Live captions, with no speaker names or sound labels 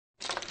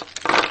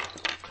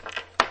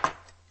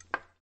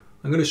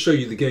I'm going to show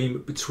you the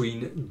game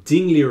between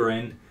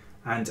Liren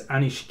and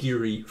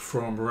Giri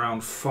from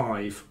round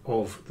 5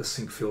 of the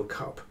Sinquefield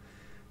Cup.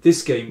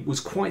 This game was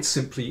quite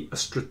simply a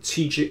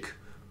strategic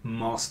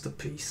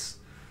masterpiece.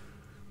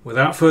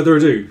 Without further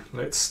ado,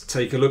 let's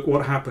take a look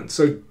what happened.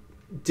 So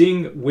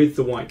Ding with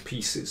the white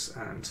pieces,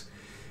 and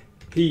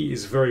he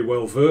is very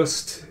well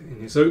versed in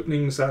his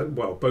openings.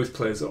 Well, both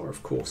players are,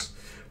 of course.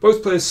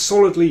 Both players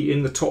solidly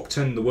in the top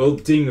 10 in the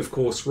world. Ding, of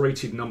course,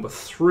 rated number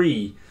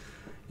 3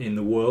 in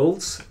the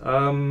world.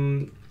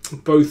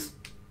 Both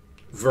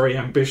very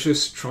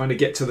ambitious, trying to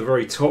get to the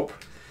very top.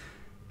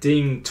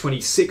 Ding,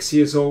 26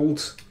 years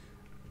old,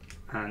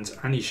 and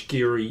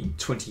Giri,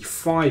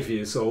 25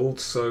 years old.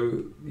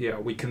 So, yeah,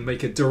 we can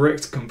make a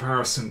direct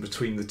comparison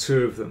between the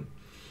two of them.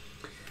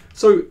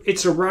 So,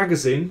 it's a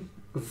ragazine,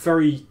 a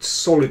very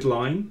solid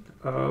line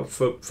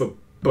for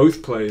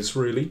both players,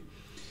 really.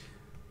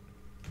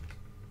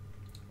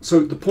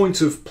 So the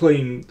point of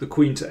playing the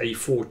queen to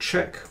a4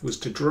 check was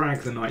to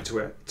drag the knight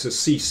to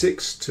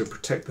c6 to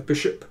protect the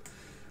bishop,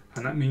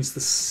 and that means the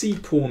c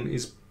pawn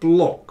is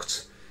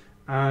blocked,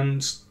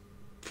 and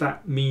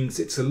that means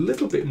it's a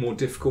little bit more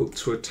difficult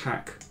to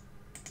attack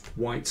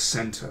white's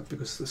centre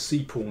because the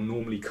c pawn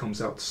normally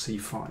comes out to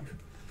c5.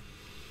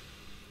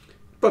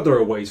 But there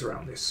are ways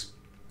around this.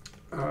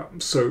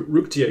 So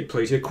rook d8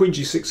 played here, queen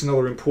g6,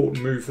 another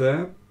important move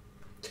there.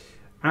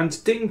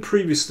 And Ding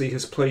previously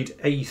has played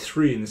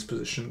a3 in this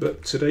position,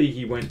 but today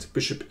he went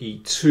bishop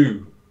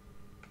e2.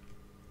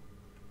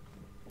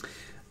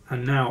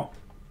 And now,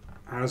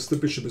 as the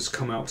bishop has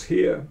come out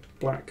here,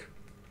 black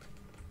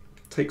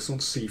takes on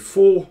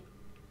c4.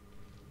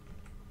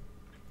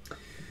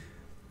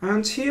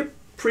 And here,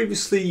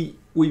 previously,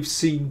 we've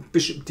seen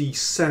bishop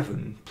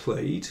d7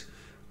 played.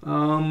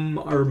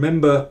 I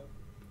remember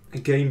a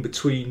game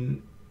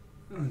between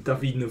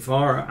David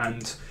Navarra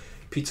and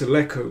Peter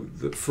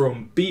Lecco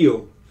from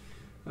Biel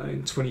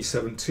in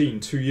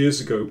 2017, 2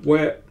 years ago,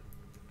 where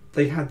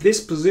they had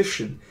this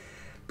position,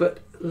 but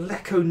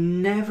Lecco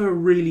never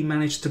really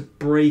managed to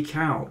break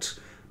out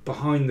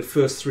behind the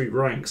first 3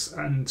 ranks,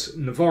 and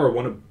Navarra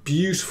won a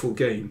beautiful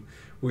game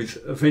with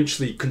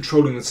eventually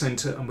controlling the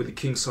centre and with the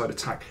kingside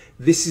attack.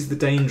 This is the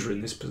danger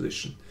in this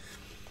position.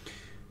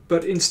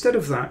 But instead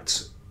of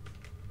that,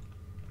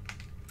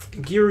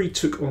 Giri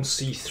took on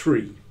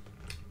c3.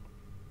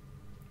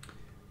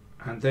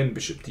 And then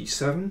bishop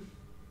d7.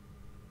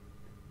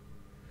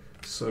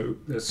 So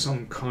there's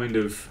some kind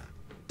of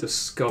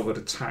discovered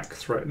attack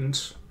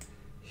threatened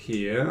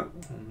here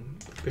on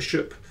the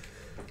bishop.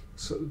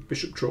 So the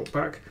bishop dropped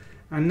back.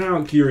 And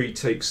now Giri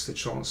takes the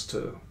chance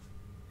to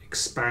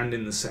expand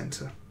in the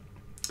centre.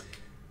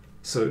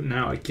 So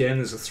now again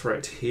there's a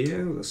threat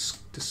here that's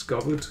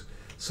discovered.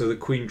 So the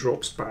queen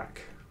drops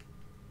back,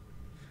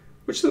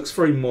 which looks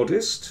very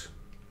modest.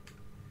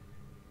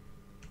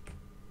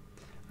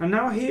 And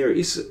now here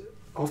is,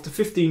 after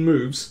 15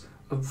 moves,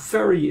 a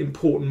very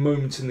important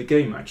moment in the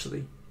game,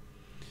 actually.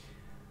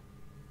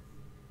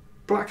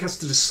 Black has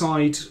to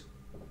decide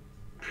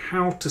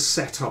how to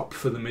set up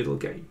for the middle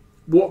game.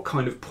 What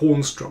kind of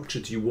pawn structure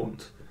do you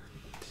want?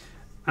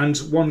 And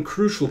one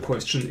crucial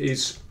question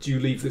is, do you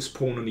leave this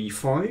pawn on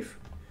e5?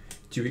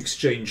 Do you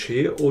exchange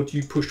here, or do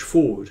you push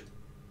forward?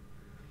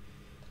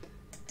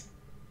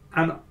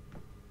 And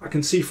I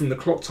can see from the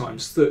clock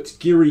times that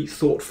Giri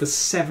thought for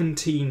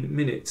 17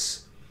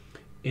 minutes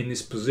in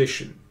this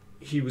position.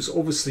 He was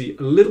obviously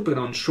a little bit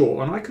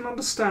unsure, and I can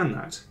understand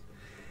that.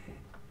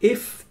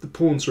 If the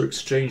pawns are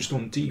exchanged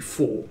on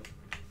d4,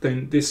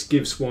 then this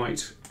gives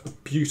white a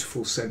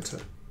beautiful centre.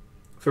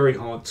 Very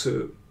hard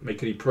to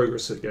make any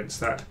progress against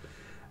that.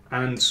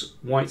 And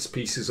white's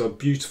pieces are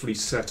beautifully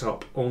set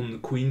up on the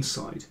queen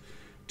side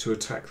to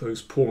attack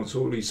those pawns,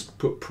 or at least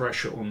put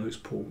pressure on those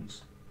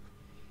pawns.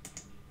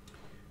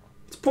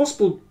 It's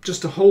possible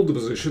just to hold the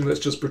position, let's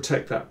just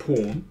protect that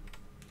pawn.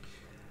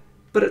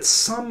 But at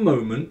some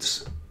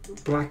moment,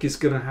 black is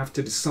going to have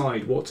to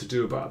decide what to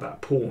do about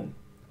that pawn.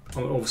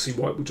 Obviously,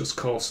 white will just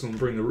castle and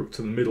bring the rook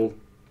to the middle.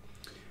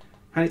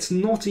 And it's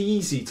not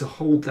easy to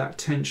hold that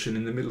tension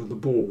in the middle of the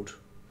board.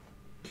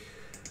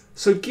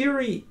 So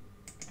Giri,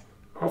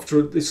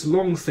 after this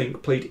long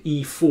think, played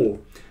e4.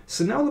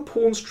 So now the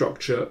pawn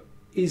structure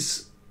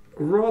is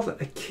rather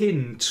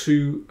akin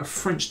to a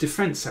French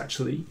defence,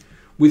 actually,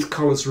 with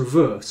colours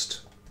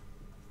reversed,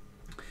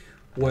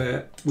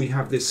 where we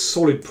have this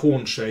solid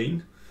pawn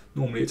chain.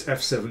 Normally it's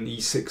f7,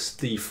 e6,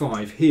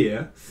 d5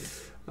 here,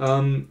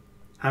 and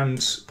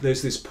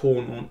there's this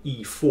pawn on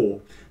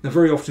e4. Now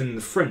very often in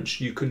the French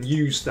you can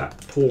use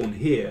that pawn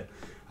here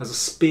as a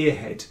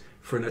spearhead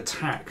for an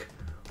attack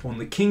on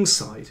the king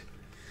side,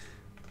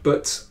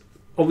 but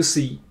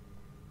obviously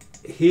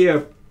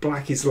here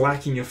black is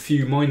lacking a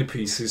few minor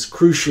pieces.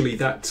 Crucially,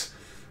 that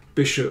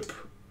bishop,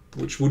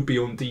 which would be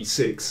on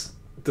d6,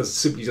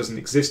 simply doesn't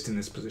exist in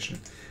this position.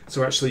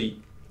 So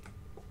actually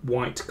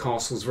white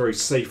castles very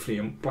safely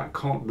and black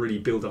can't really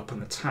build up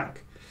an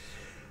attack.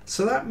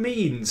 So that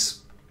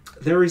means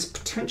there is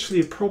potentially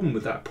a problem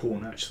with that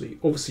pawn, actually.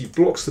 Obviously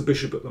blocks the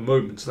bishop at the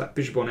moment, so that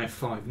bishop on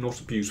f5, not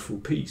a beautiful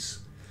piece.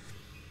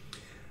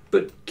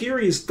 But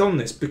Giri has done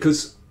this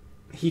because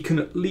he can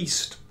at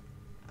least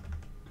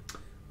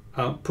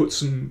put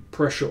some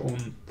pressure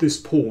on this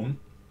pawn,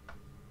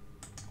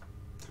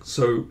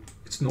 so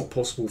it's not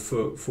possible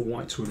for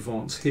white to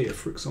advance here,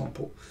 for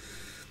example.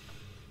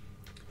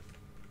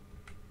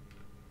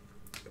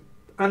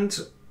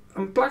 And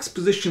black's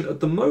position at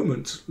the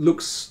moment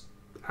looks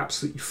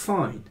absolutely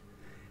fine,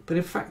 but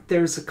in fact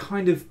there is a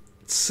kind of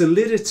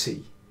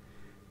solidity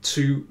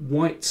to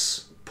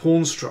white's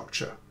pawn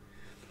structure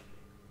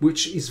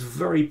which is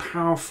very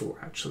powerful,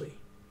 actually,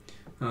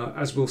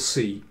 as we'll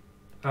see.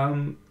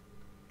 Over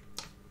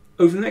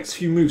the next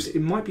few moves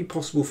it might be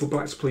possible for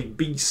black to play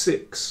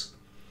b6,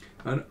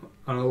 and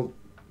I'll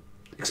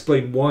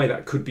explain why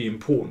that could be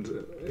important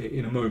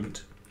in a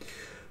moment.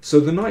 So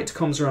the knight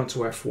comes around to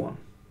f1.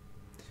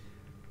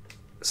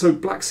 So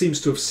black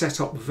seems to have set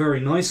up very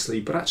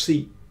nicely, but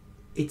actually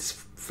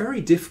it's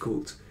very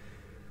difficult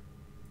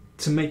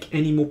to make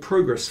any more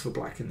progress for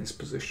black in this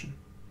position.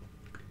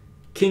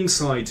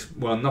 Kingside,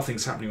 well,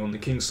 nothing's happening on the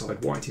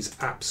kingside. White is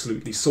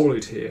absolutely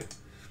solid here,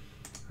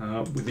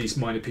 with these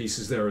minor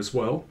pieces there as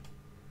well.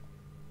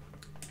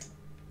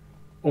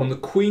 On the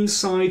queen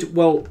side,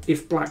 well,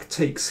 if black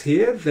takes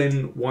here,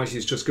 then white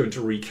is just going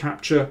to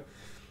recapture,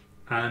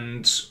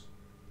 and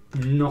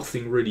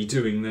nothing really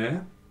doing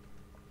there.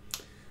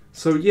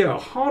 So yeah,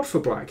 hard for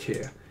black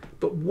here,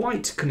 but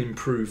white can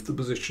improve the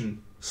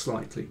position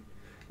slightly.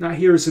 Now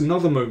here is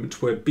another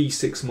moment where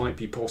b6 might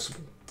be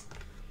possible,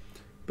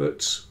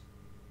 but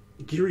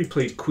Giri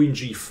played queen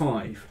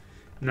g5.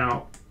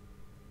 Now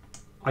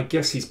I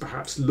guess he's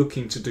perhaps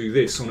looking to do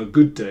this on a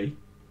good day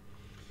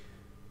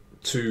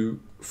to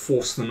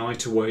force the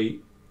knight away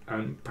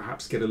and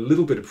perhaps get a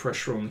little bit of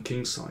pressure on the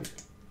king side.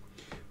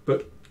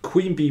 But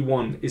queen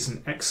b1 is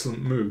an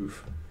excellent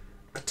move,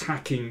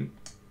 attacking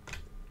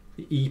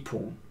the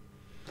e-pawn,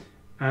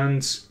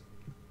 and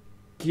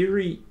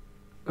Giri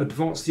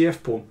advanced the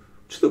f-pawn,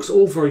 which looks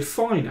all very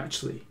fine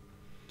actually,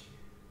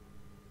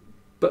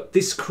 but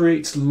this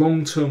creates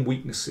long-term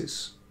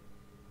weaknesses.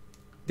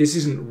 This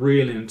isn't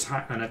really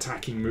an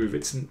attacking move.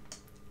 It's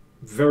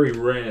very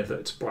rare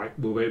that black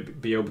will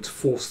be able to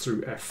force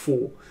through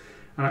f4,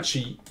 and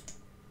actually,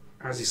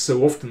 as is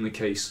so often the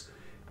case,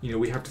 you know,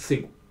 we have to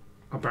think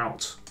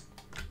about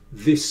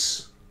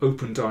this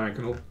open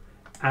diagonal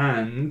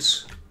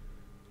and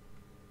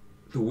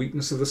the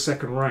weakness of the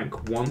second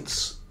rank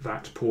once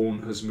that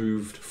pawn has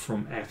moved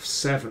from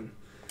f7.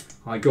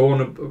 I go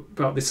on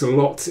about this a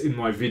lot in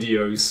my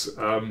videos.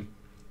 In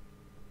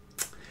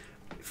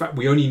fact,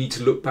 we only need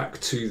to look back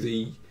to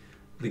the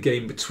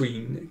game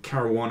between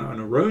Caruana and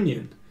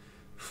Aronian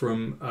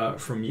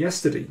from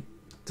yesterday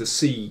to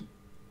see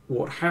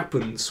what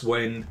happens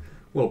when,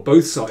 well,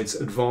 both sides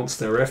advance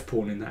their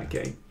f-pawn in that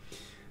game,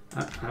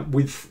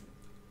 with,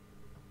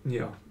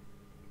 yeah,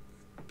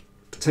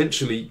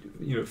 potentially,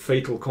 you know,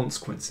 fatal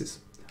consequences.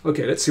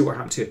 Okay, let's see what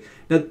happens here.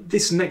 Now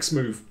this next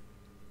move,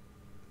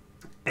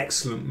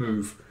 excellent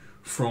move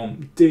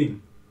from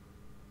Ding.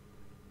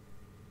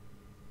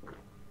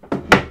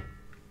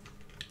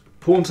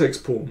 Pawn takes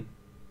pawn,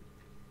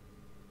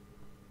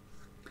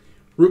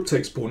 rook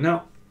takes pawn.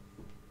 Now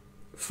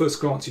first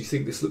glance you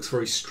think this looks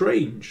very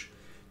strange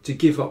to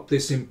give up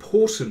this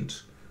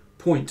important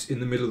point in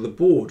the middle of the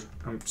board,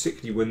 and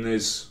particularly when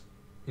there's,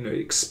 you know, it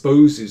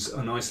exposes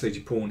an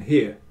isolated pawn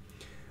here.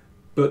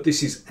 But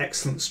this is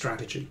excellent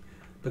strategy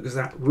because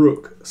that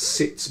rook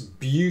sits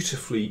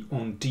beautifully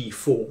on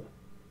d4.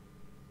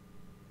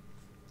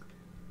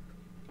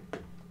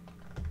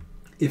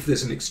 If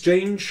there's an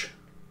exchange,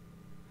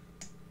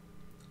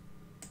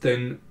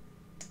 then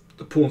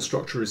the pawn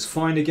structure is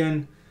fine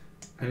again,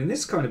 and in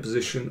this kind of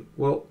position,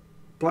 well,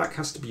 black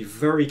has to be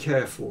very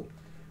careful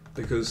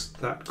because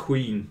that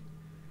queen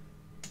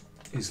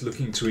is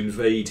looking to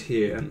invade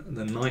here, and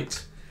the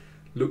knight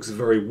looks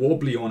very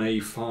wobbly on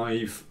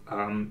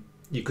a5.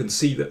 You can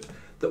see that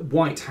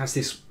white has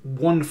this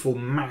wonderful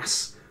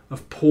mass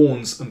of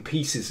pawns and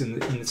pieces in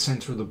the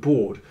centre of the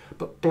board,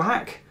 but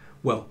black,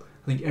 well,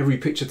 I think every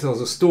picture tells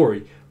a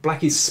story.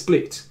 Black is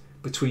split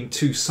between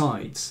two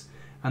sides,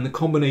 and the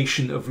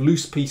combination of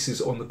loose pieces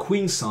on the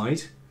queen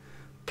side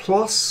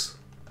plus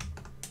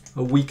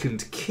a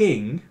weakened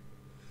king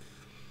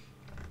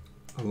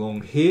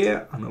along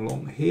here and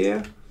along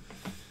here,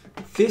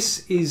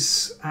 this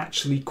is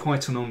actually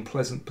quite an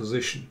unpleasant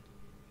position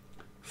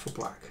for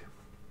black.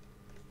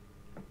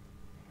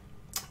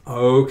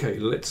 Okay,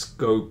 let's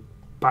go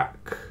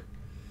back.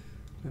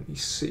 Let me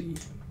see.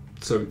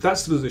 So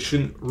that's the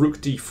position. Rook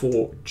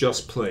d4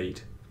 just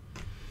played.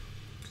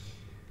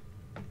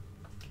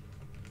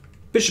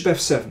 Bishop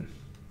f7,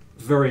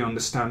 very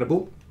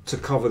understandable to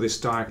cover this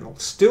diagonal.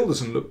 Still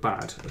doesn't look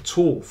bad at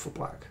all for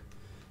black.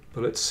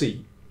 But let's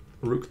see.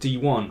 Rook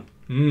d1.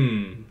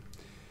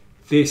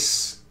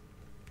 This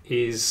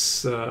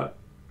is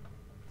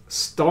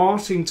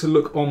starting to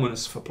look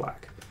ominous for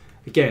black.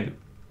 Again,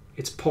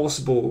 it's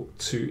possible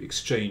to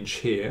exchange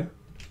here,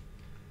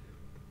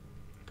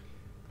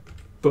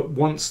 but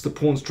once the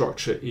pawn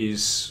structure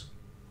is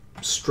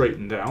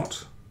straightened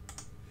out,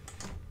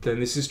 then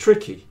this is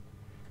tricky.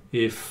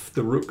 If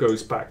the rook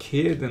goes back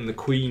here, then the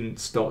queen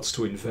starts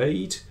to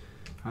invade,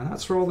 and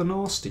that's rather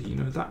nasty. You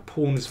know, that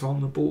pawn is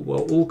vulnerable.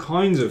 Well, all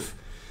kinds of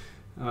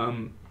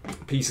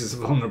pieces are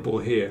vulnerable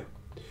here.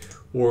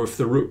 Or if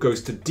the rook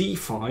goes to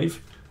d5,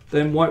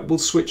 then white will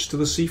switch to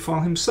the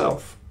c-file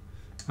himself,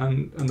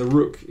 and the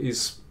rook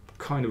is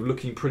kind of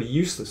looking pretty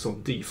useless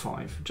on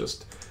d5,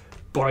 just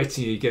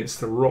biting against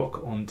the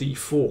rock on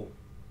d4.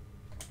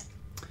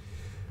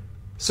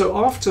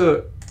 So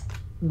after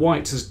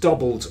white has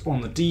doubled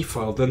on the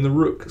d-file, then the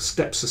rook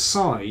steps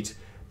aside,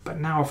 but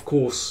now of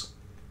course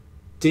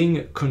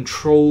Ding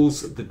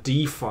controls the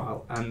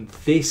d-file, and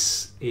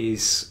this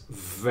is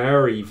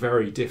very,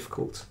 very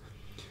difficult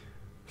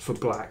for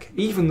black.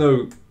 Even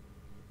though,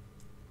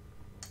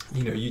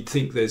 you know, you'd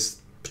think there's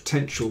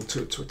potential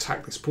to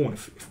attack this pawn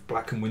if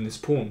black can win this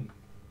pawn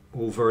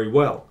all very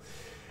well.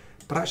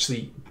 But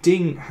actually,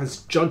 Ding has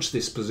judged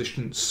this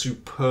position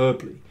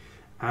superbly,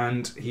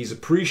 and he's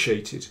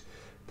appreciated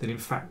that in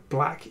fact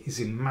black is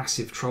in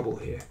massive trouble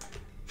here.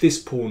 This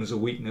pawn is a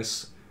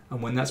weakness,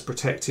 and when that's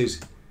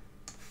protected,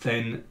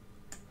 then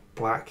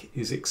black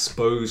is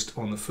exposed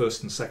on the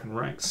first and second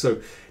ranks.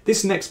 So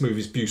this next move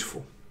is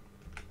beautiful.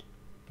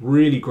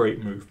 Really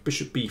great move,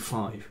 bishop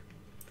b5.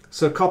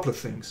 So a couple of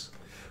things.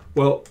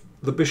 Well,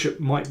 the bishop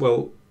might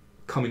well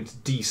come into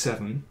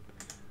d7,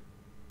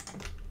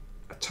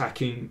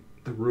 attacking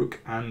the rook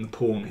and the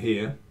pawn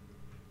here.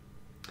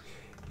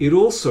 It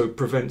also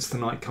prevents the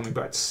knight coming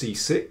back to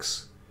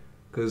c6,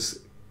 because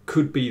it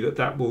could be that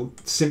that will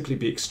simply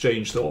be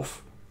exchanged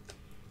off,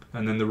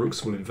 and then the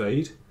rooks will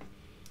invade.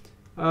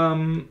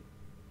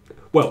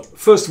 Well,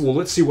 first of all,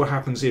 let's see what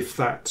happens if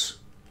that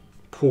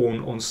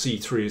pawn on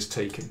c3 is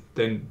taken.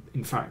 Then,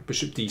 in fact,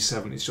 bishop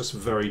d7 is just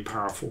very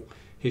powerful,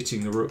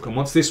 hitting the rook. And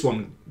once this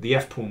one, the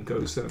f pawn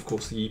goes, then of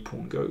course the e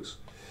pawn goes.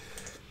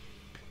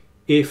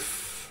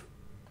 If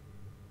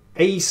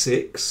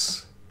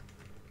a6,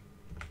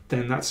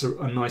 then that's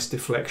a nice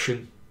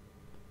deflection.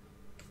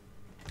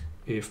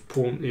 If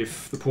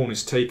the pawn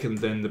is taken,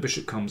 then the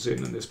bishop comes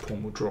in and this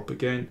pawn will drop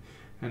again.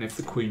 And if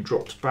the queen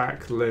drops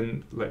back,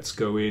 then let's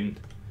go in.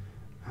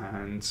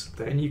 And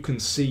then you can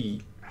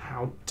see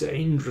how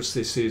dangerous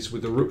this is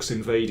with the rooks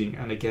invading.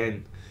 And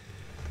again,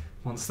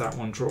 once that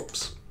one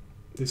drops,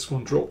 this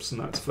one drops,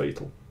 and that's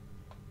fatal.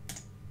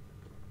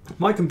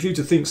 My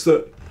computer thinks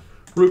that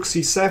rook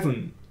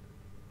c7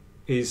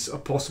 is a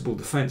possible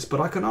defense,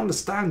 but I can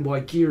understand why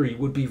Giri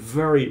would be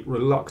very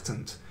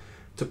reluctant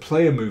to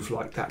play a move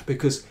like that,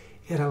 because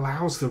it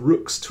allows the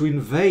rooks to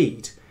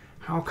invade.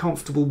 How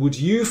comfortable would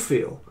you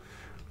feel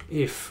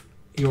if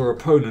your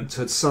opponent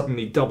had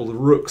suddenly doubled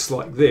rooks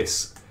like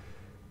this,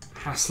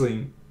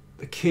 hassling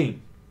the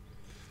king?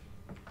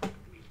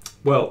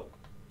 Well,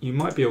 you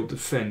might be able to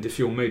defend if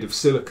you're made of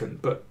silicon,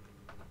 but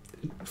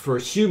for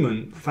a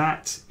human,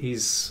 that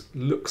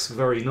looks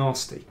very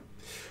nasty.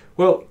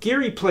 Well,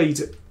 Giri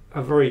played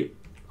a very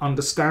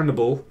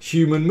understandable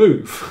human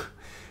move,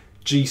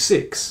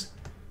 g6,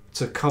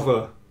 to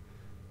cover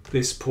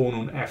this pawn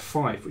on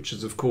f5, which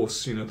is of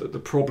course, you know, the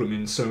problem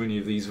in so many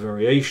of these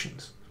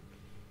variations.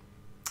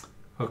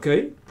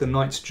 Okay, the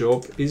knight's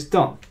job is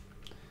done,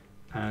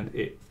 and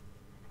it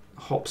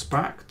hops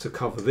back to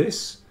cover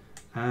this,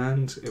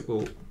 and it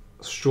will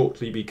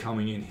shortly be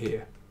coming in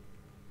here.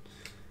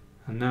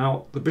 And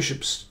now the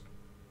bishop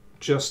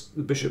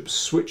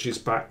switches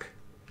back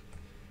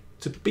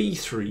to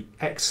b3.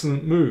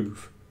 Excellent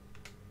move.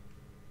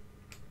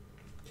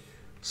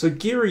 So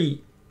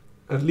Giri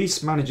at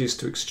least manages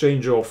to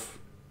exchange off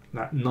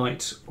that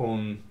knight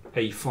on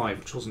a5,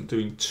 which wasn't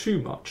doing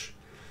too much.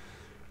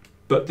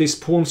 But this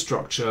pawn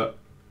structure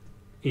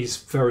is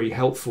very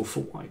helpful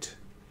for white.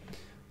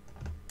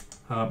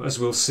 As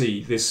we'll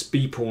see, this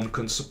b pawn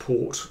can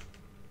support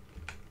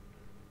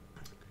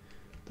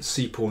the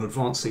c pawn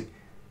advancing.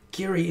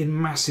 Giri in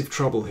massive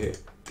trouble here.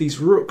 These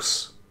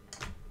rooks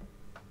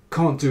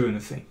can't do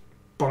anything,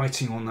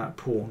 biting on that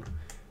pawn.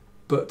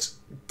 But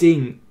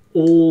Ding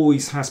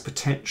always has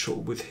potential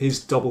with his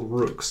double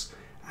rooks,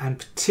 and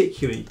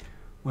particularly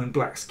when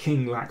black's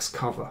king lacks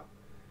cover.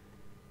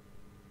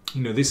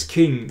 You know, this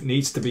king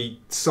needs to be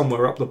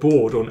somewhere up the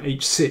board on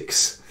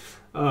h6.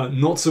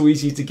 Not so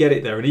easy to get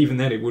it there, and even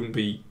then it wouldn't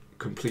be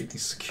completely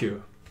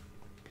secure.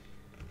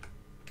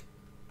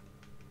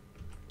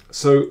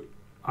 So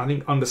I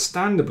think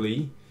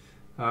understandably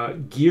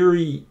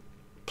Giri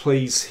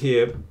plays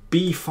here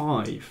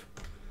b5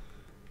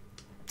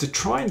 to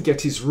try and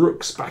get his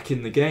rooks back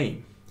in the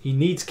game. He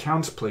needs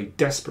counterplay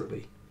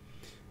desperately.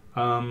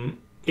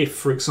 If,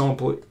 for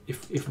example,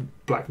 if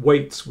black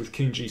waits with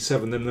king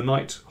g7, then the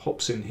knight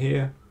hops in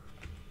here,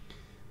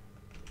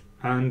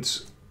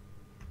 and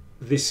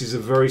this is a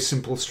very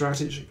simple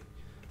strategy.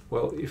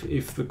 Well,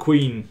 if the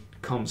queen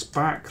comes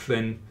back,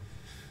 then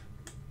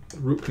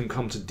rook can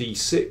come to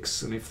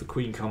d6, and if the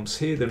queen comes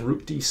here, then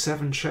rook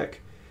d7 check.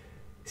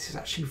 This is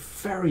actually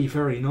very,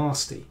 very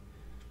nasty.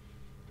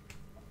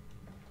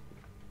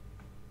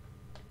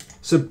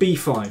 So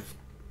b5,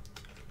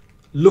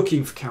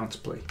 looking for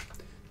counterplay.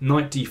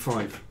 Knight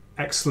d5,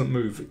 excellent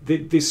move.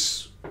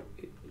 This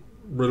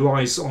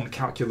relies on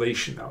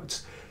calculation now.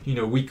 It's, you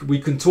know, we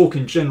can talk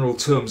in general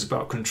terms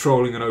about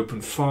controlling an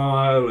open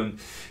file and,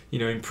 you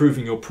know,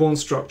 improving your pawn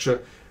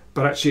structure,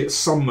 but actually at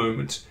some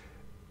moment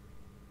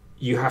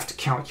you have to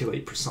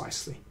calculate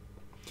precisely.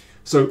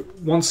 So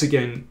once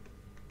again,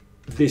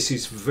 this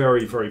is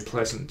very, very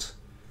pleasant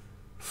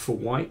for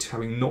white,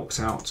 having knocked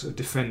out a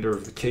defender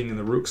of the king, and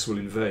the rooks will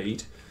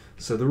invade.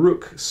 So the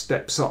rook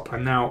steps up,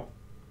 and now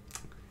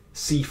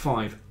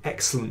c5,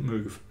 excellent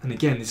move. And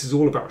again, this is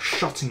all about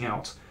shutting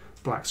out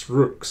black's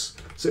rooks.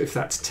 So if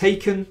that's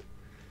taken,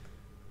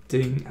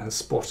 Ding has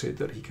spotted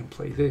that he can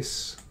play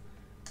this,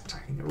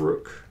 attacking the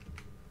rook,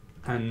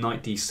 and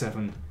knight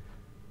d7,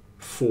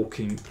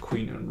 forking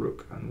queen and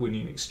rook and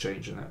winning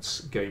exchange, and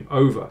that's game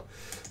over.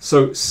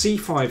 So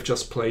c5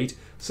 just played.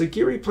 So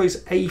Giri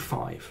plays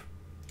a5,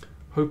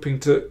 hoping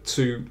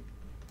to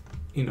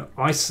you know,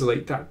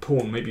 isolate that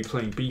pawn, maybe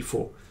playing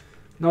b4.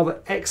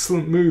 Another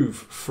excellent move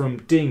from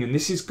Ding, and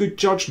this is good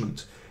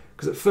judgment,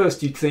 because at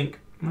first you'd think,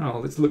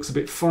 well, this looks a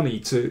bit funny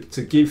to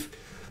give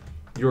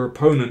your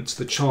opponent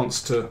the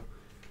chance to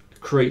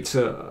create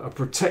a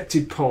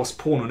protected passed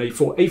pawn on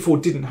a4.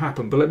 a4 didn't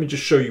happen, but let me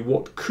just show you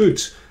what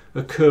could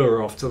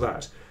occur after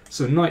that.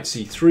 So knight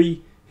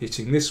c3,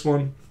 hitting this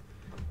one.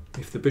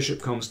 If the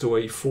bishop comes to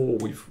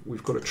a4,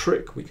 we've got a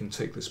trick. We can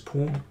take this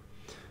pawn.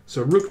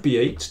 So rook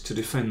b8 to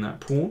defend that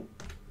pawn.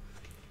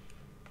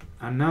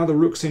 And now the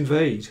rooks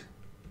invade.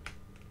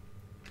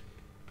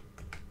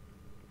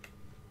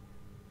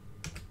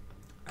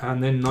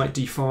 And then knight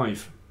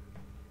d5.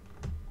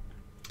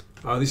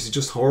 This is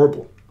just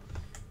horrible.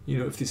 You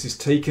know, if this is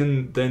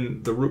taken,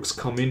 then the rooks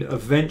come in.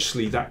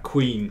 Eventually that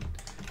queen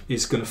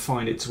is going to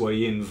find its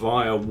way in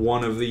via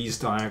one of these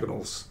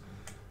diagonals,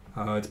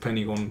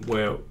 depending on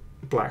where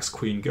black's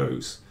queen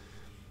goes.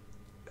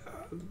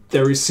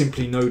 There is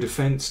simply no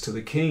defense to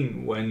the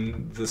king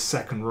when the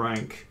second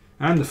rank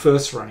and the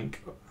first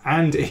rank,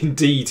 and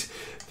indeed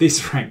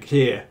this rank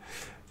here,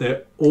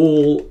 they're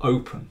all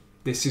open.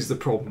 This is the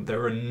problem.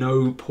 There are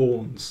no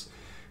pawns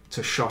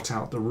to shut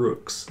out the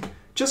rooks.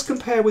 Just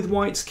compare with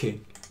white's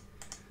king.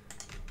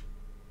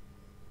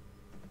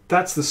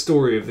 That's the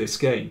story of this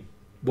game.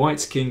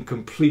 White's king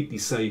completely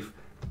safe,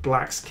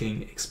 black's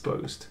king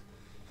exposed.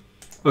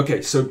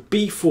 Okay, so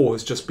b4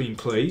 has just been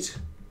played.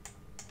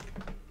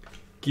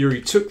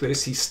 Giri took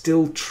this. He's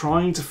still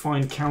trying to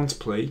find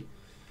counterplay,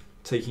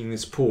 taking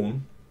this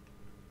pawn.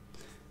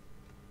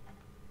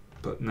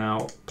 But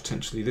now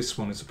potentially this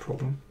one is a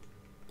problem.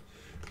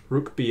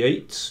 Rook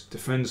b8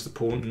 defends the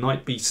pawn.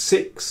 Knight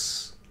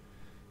b6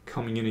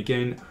 coming in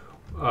again.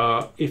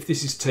 If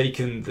this is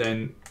taken,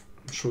 then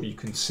I'm sure you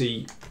can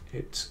see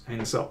it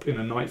ends up in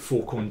a knight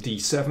fork on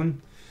d7.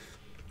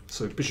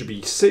 So bishop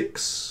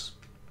e6.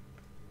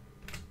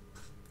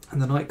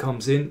 And the knight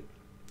comes in,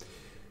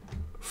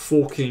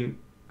 forking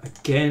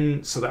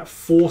again. So that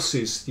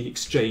forces the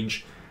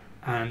exchange.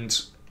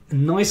 And a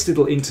nice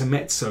little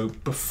intermezzo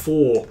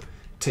before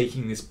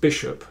taking this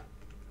bishop.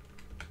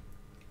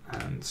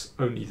 And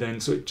only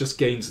then, so it just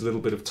gains a little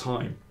bit of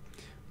time.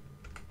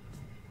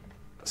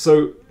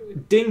 So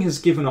Ding has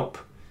given up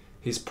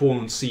his pawn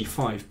on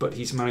c5, but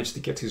he's managed to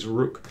get his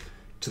rook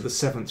to the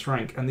 7th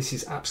rank, and this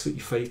is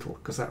absolutely fatal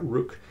because that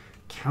rook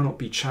cannot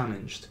be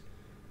challenged.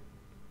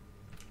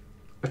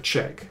 A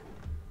check.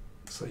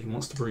 So he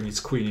wants to bring his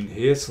queen in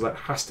here, so that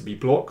has to be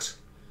blocked.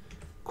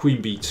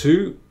 Queen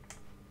b2,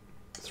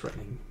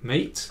 threatening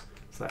mate,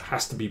 so that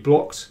has to be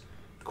blocked.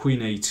 Queen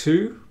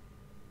a2,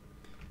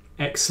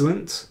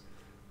 excellent.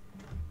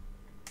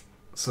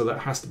 So that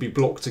has to be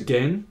blocked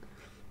again,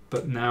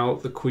 but now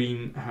the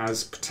queen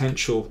has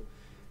potential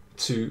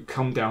to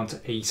come down to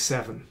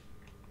a7.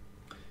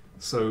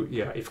 So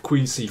yeah, if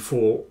queen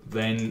c4,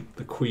 then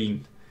the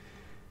queen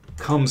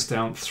comes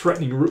down,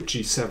 threatening rook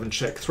g7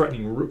 check,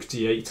 threatening rook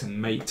d8 and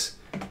mate.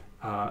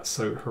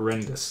 So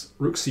horrendous.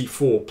 Rook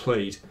c4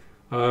 played.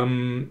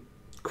 Queen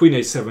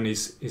a7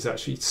 is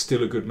actually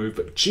still a good move,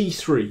 but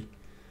g3,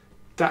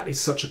 that is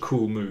such a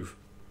cool move.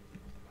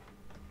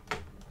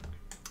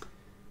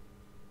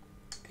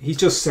 He's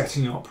just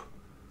setting up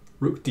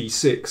rook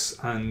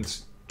d6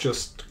 and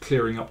just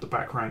clearing up the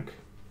back rank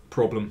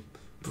problem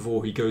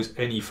before he goes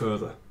any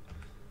further.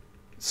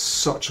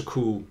 Such a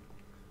cool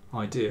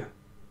idea.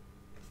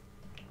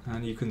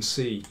 And you can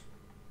see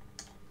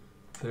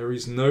there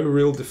is no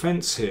real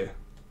defense here.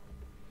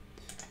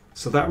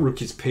 So that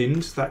rook is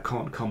pinned, that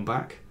can't come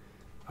back.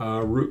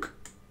 Rook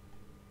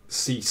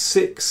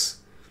c6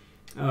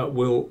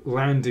 will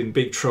land in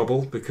big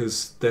trouble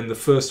because then the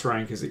first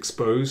rank is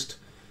exposed.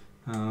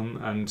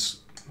 And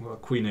well,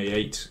 queen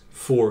a8,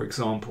 for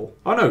example.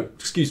 Oh no,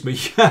 excuse me.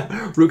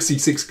 Rook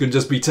c6 can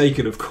just be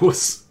taken, of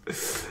course.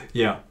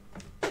 Yeah,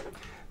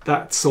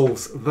 that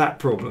solves that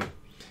problem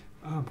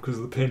because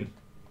of the pin.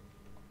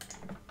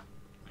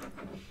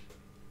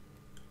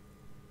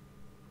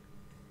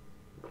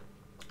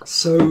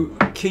 So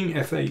king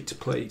f8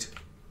 played,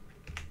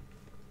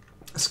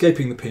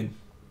 escaping the pin.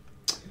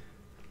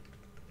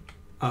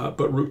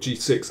 But rook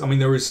g6. I mean,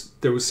 there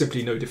was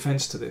simply no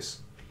defense to this.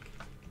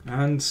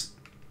 And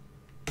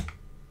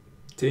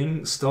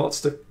Ding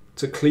starts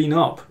clean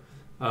up.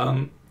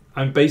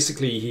 And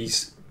basically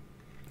he's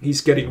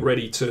getting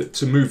ready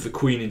to move the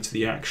queen into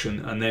the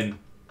action, and then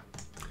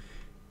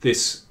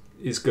this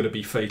is going to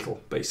be fatal,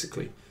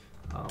 basically.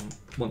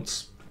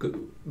 Once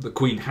the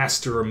queen has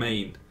to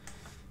remain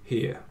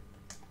here.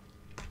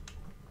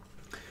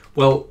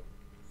 Well,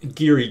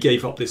 Giri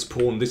gave up this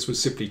pawn. This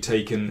was simply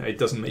taken. It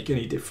doesn't make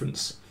any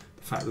difference.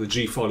 The fact that the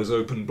g file is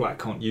open, black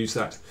can't use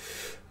that.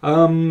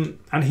 And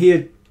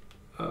here,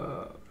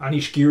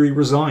 Anish Giri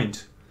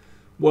resigned.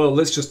 Well,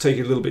 let's just take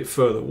it a little bit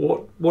further.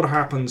 What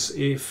happens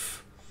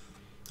if...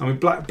 I mean,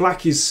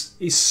 black is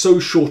so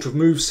short of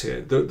moves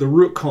here. The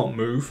rook can't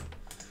move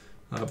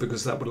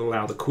because that would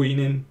allow the queen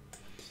in.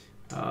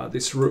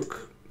 This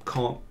rook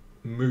can't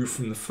move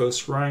from the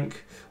first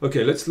rank.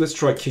 Okay, let's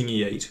try king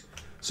e8.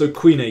 So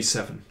queen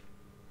a7.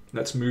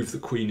 Let's move the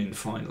queen in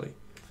finally.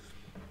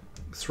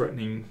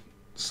 Threatening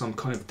some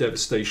kind of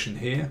devastation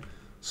here.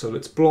 So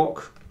let's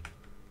block,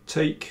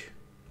 take,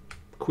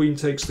 queen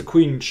takes, the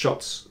queen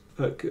shuts,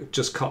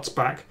 just cuts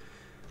back.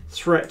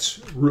 Threat,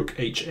 rook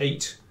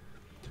h8.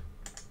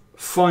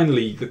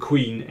 Finally, the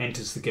queen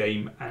enters the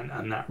game,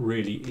 and that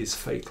really is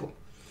fatal.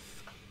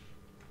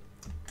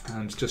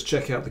 And just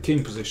check out the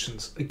king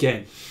positions.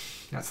 Again,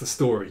 that's the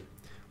story.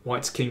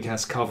 White's king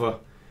has cover,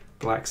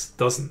 black's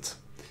doesn't.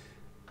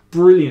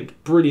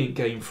 Brilliant, brilliant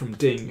game from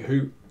Ding,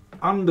 who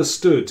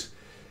understood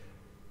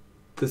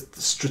the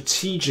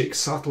strategic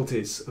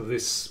subtleties of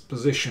this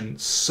position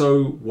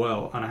so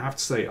well. And I have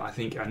to say, I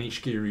think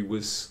Anish Giri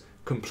was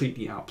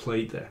completely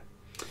outplayed there.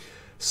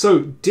 So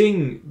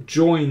Ding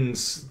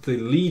joins the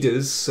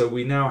leaders. So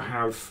we now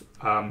have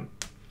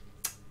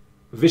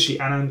Vishy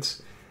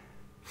Anand,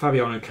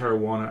 Fabiano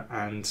Caruana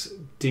and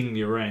Ding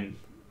Liren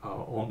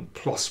on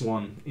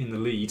 +1 in the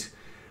lead.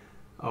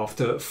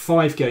 After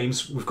 5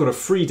 games, we've got a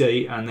free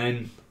day and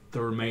then the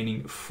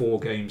remaining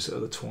 4 games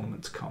of the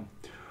tournament to come.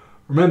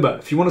 Remember,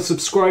 if you want to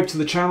subscribe to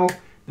the channel,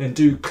 then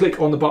do click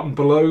on the button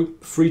below.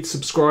 Free to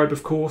subscribe,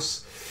 of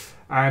course.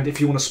 And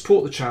if you want to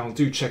support the channel,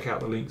 do check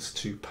out the links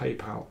to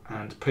PayPal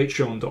and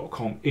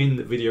Patreon.com in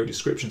the video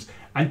descriptions.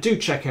 And do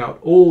check out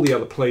all the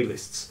other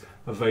playlists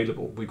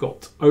available. We've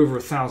got over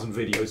 1,000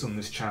 videos on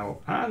this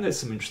channel and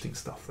there's some interesting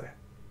stuff there.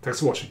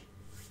 Thanks for watching.